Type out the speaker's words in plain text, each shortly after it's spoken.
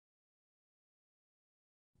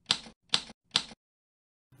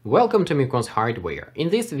Welcome to Miyconst Hardware. In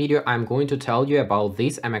this video, I'm going to tell you about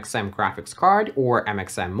this MXM graphics card or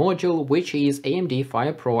MXM module, which is AMD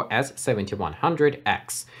FirePro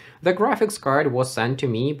S7100X. The graphics card was sent to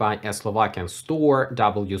me by a Slovakian store,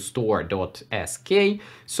 wstore.sk,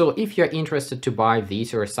 so if you're interested to buy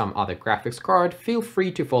this or some other graphics card, feel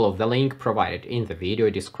free to follow the link provided in the video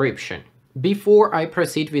description. Before I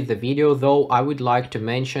proceed with the video though, I would like to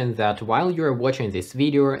mention that while you're watching this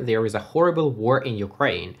video, there is a horrible war in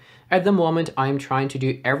Ukraine. At the moment, I'm trying to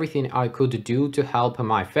do everything I could do to help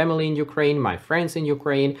my family in Ukraine, my friends in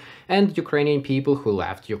Ukraine, and Ukrainian people who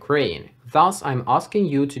left Ukraine. Thus, I'm asking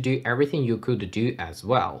you to do everything you could do as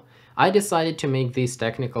well. I decided to make these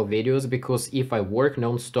technical videos because if I work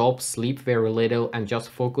non-stop, sleep very little and just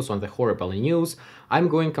focus on the horrible news, I'm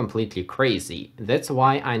going completely crazy. That's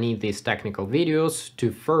why I need these technical videos to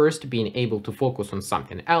first being able to focus on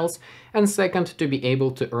something else, and second to be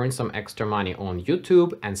able to earn some extra money on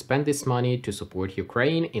YouTube and spend this money to support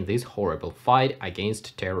Ukraine in this horrible fight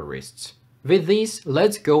against terrorists. With this,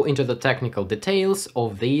 let's go into the technical details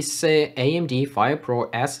of this AMD FirePro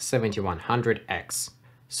S7100X.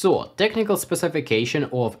 So, technical specification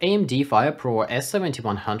of AMD FirePro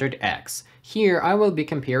S7100X. Here I will be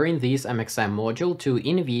comparing this MXM module to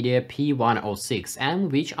Nvidia P106M,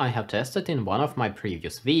 which I have tested in one of my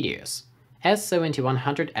previous videos.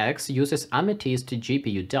 S7100X uses Amethyst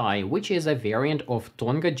GPU die, which is a variant of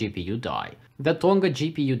Tonga GPU die. The Tonga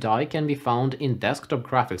GPU die can be found in desktop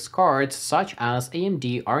graphics cards such as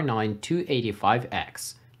AMD R9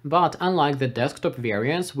 285X. But unlike the desktop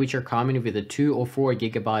variants, which are coming with a 2 or 4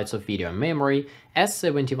 GB of video memory,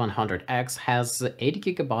 S7100X has 8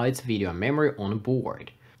 GB video memory on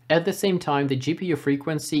board. At the same time, the GPU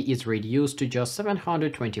frequency is reduced to just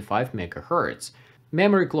 725 MHz.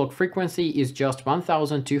 Memory clock frequency is just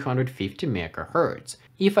 1250 MHz.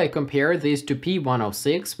 If I compare this to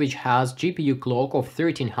P106, which has GPU clock of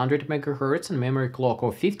 1300 MHz and memory clock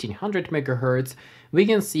of 1500 MHz, we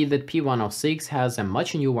can see that P106 has a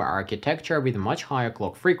much newer architecture with much higher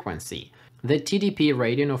clock frequency. The TDP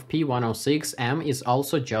rating of P106M is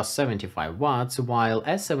also just 75 watts, while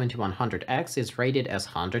S7100X is rated as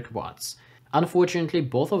 100 watts. Unfortunately,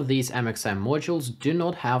 both of these MXM modules do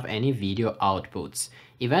not have any video outputs.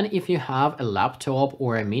 Even if you have a laptop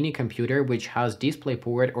or a mini computer which has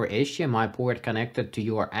DisplayPort or HDMI port connected to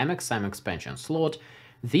your MXM expansion slot,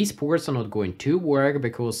 these ports are not going to work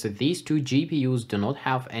because these two GPUs do not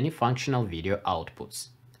have any functional video outputs.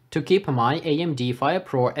 To keep my AMD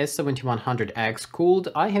FirePro S7100X cooled,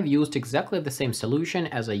 I have used exactly the same solution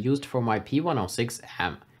as I used for my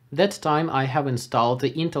P106M. That time I have installed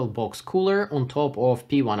the Intel box cooler on top of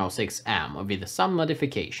P106M with some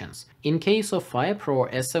modifications. In case of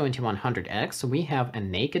FirePro S7100X, we have a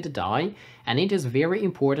naked die, and it is very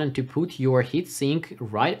important to put your heatsink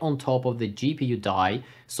right on top of the GPU die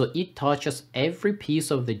so it touches every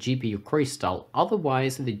piece of the GPU crystal,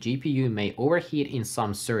 otherwise the GPU may overheat in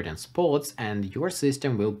some certain spots and your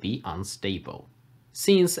system will be unstable.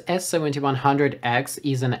 Since S7100X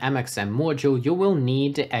is an MXM module, you will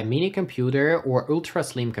need a mini computer or ultra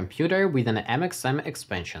slim computer with an MXM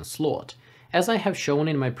expansion slot. As I have shown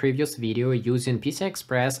in my previous video, using PCI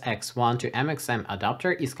Express X1 to MXM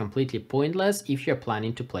adapter is completely pointless if you're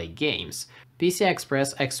planning to play games. PCI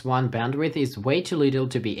Express X1 bandwidth is way too little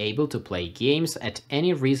to be able to play games at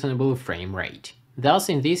any reasonable frame rate. Thus,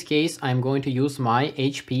 in this case, I'm going to use my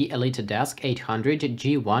HP EliteDesk 800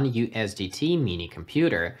 G1 USDT mini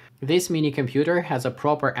computer. This mini computer has a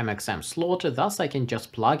proper MXM slot, thus I can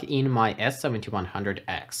just plug in my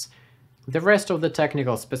S7100X. The rest of the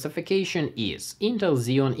technical specification is Intel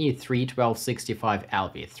Xeon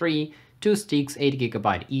E3-1265LP3, 2 sticks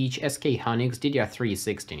 8GB each, SK Hynix DDR3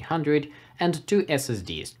 1600, and 2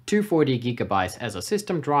 SSDs, 240GB as a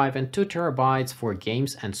system drive and 2TB for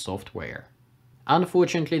games and software.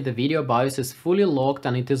 Unfortunately, the video BIOS is fully locked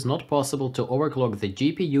and it is not possible to overclock the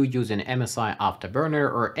GPU using MSI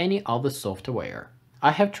Afterburner or any other software. I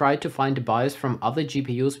have tried to find BIOS from other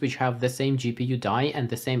GPUs which have the same GPU die and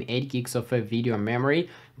the same 8 gigs of video memory,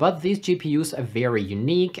 but these GPUs are very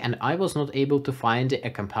unique and I was not able to find a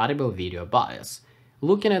compatible video BIOS.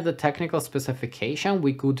 Looking at the technical specification,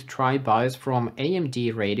 we could try BIOS from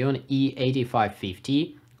AMD Radeon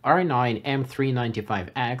E8550, R9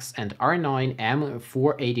 M395X and R9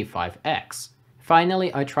 M485X.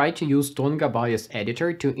 Finally, I tried to use Tonga BIOS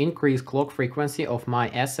editor to increase clock frequency of my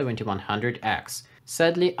S7100X.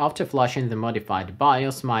 Sadly, after flashing the modified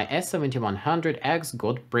BIOS, my S7100X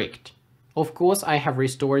got bricked. Of course, I have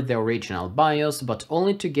restored the original BIOS, but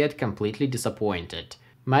only to get completely disappointed.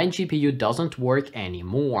 My GPU doesn't work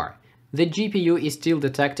anymore. The GPU is still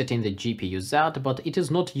detected in the GPU-Z, but it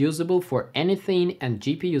is not usable for anything, and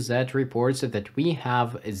GPU-Z reports that we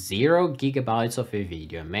have 0 GB of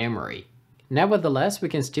video memory. Nevertheless, we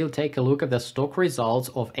can still take a look at the stock results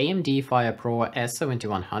of AMD FirePro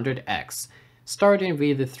S7100X, starting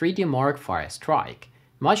with the 3D Mark Firestrike.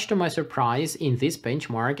 Much to my surprise, in this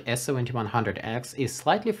benchmark, S7100X is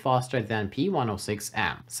slightly faster than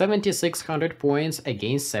P106M, 7600 points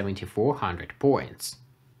against 7400 points.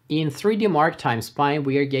 In 3D Mark times Pi,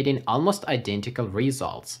 we are getting almost identical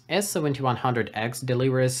results. S7100X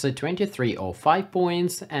delivers 2305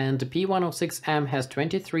 points and P106M has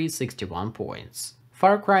 2361 points.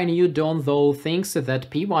 Far Cry New Dawn though thinks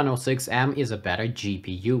that P106M is a better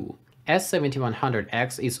GPU.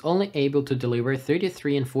 S7100X is only able to deliver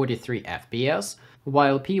 33 and 43 FPS,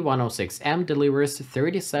 while P106M delivers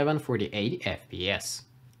 37-48 FPS.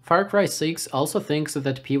 Far Cry 6 also thinks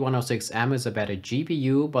that P106M is a better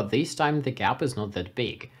GPU, but this time the gap is not that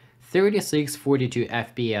big. 36-42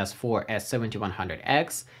 FPS for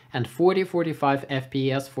S7100X and 40-45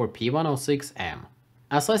 FPS for P106M.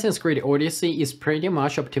 Assassin's Creed Odyssey is pretty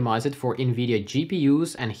much optimized for Nvidia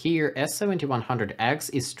GPUs, and here S7100X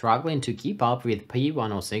is struggling to keep up with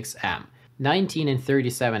P106M. 19 and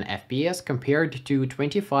 37 FPS compared to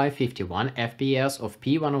 25-51 FPS of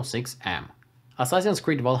P106M. Assassin's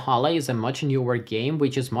Creed Valhalla is a much newer game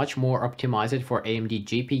which is much more optimized for AMD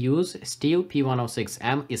GPUs, still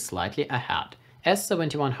P106M is slightly ahead.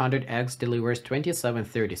 S7100X delivers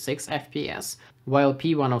 27-36 FPS, while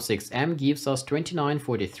P106M gives us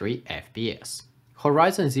 29-43 FPS.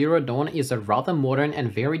 Horizon Zero Dawn is a rather modern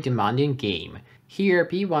and very demanding game. Here,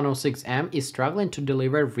 P106M is struggling to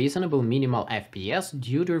deliver reasonable minimal FPS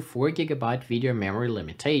due to 4GB video memory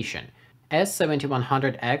limitation.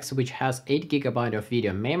 S7100X, which has 8GB of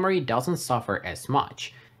video memory, doesn't suffer as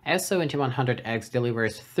much. S7100X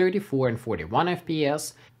delivers 34 and 41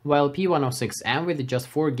 FPS, while P106M with just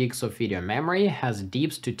 4 GB of video memory has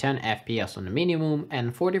dips to 10 FPS on minimum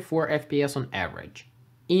and 44 FPS on average.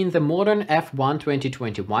 In the modern F1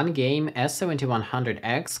 2021 game,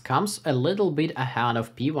 S7100X comes a little bit ahead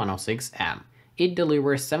of P106M. It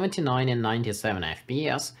delivers 79 and 97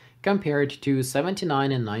 FPS, compared to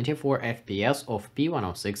 79 and 94 FPS of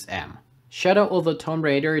P106M. Shadow of the Tomb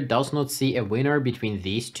Raider does not see a winner between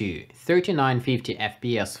these two, 39-50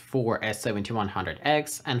 FPS for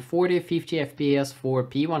S7100X and 40-50 FPS for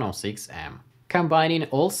P106M. Combining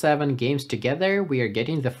all 7 games together, we are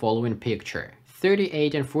getting the following picture: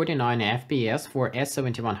 38 and 49 FPS for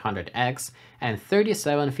S7100X and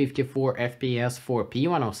 37-54 FPS for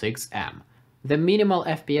P106M. The minimal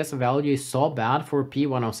FPS value is so bad for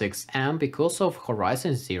P106M because of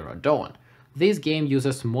Horizon Zero Dawn. This game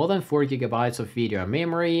uses more than 4GB of video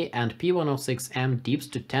memory, and P106M dips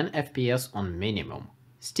to 10 FPS on minimum.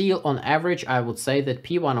 Still, on average, I would say that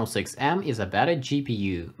P106M is a better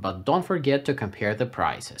GPU, but don't forget to compare the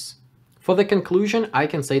prices. For the conclusion, I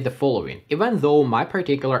can say the following: even though my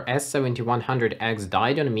particular S7100X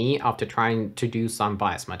died on me after trying to do some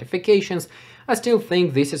BIOS modifications, I still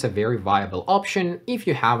think this is a very viable option if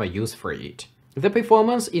you have a use for it. The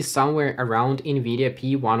performance is somewhere around Nvidia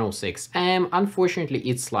P106M, unfortunately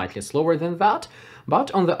it's slightly slower than that,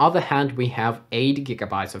 but on the other hand we have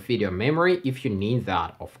 8GB of video memory if you need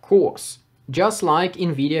that, of course. Just like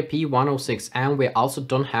Nvidia P106M, we also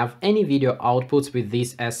don't have any video outputs with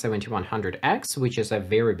this S7100X, which is a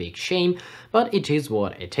very big shame, but it is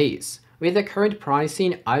what it is. With the current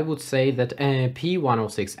pricing, I would say that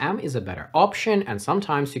P106M is a better option, and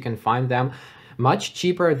sometimes you can find them much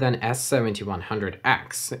cheaper than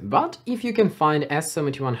S7100X. But if you can find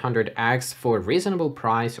S7100X for a reasonable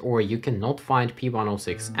price, or you cannot find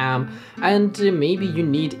P106M and maybe you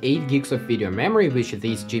need 8 GB of video memory which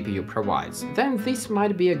this GPU provides, then this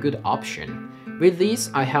might be a good option. With this,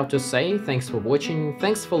 I have to say thanks for watching,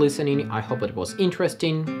 thanks for listening, I hope it was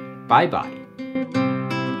interesting, bye bye.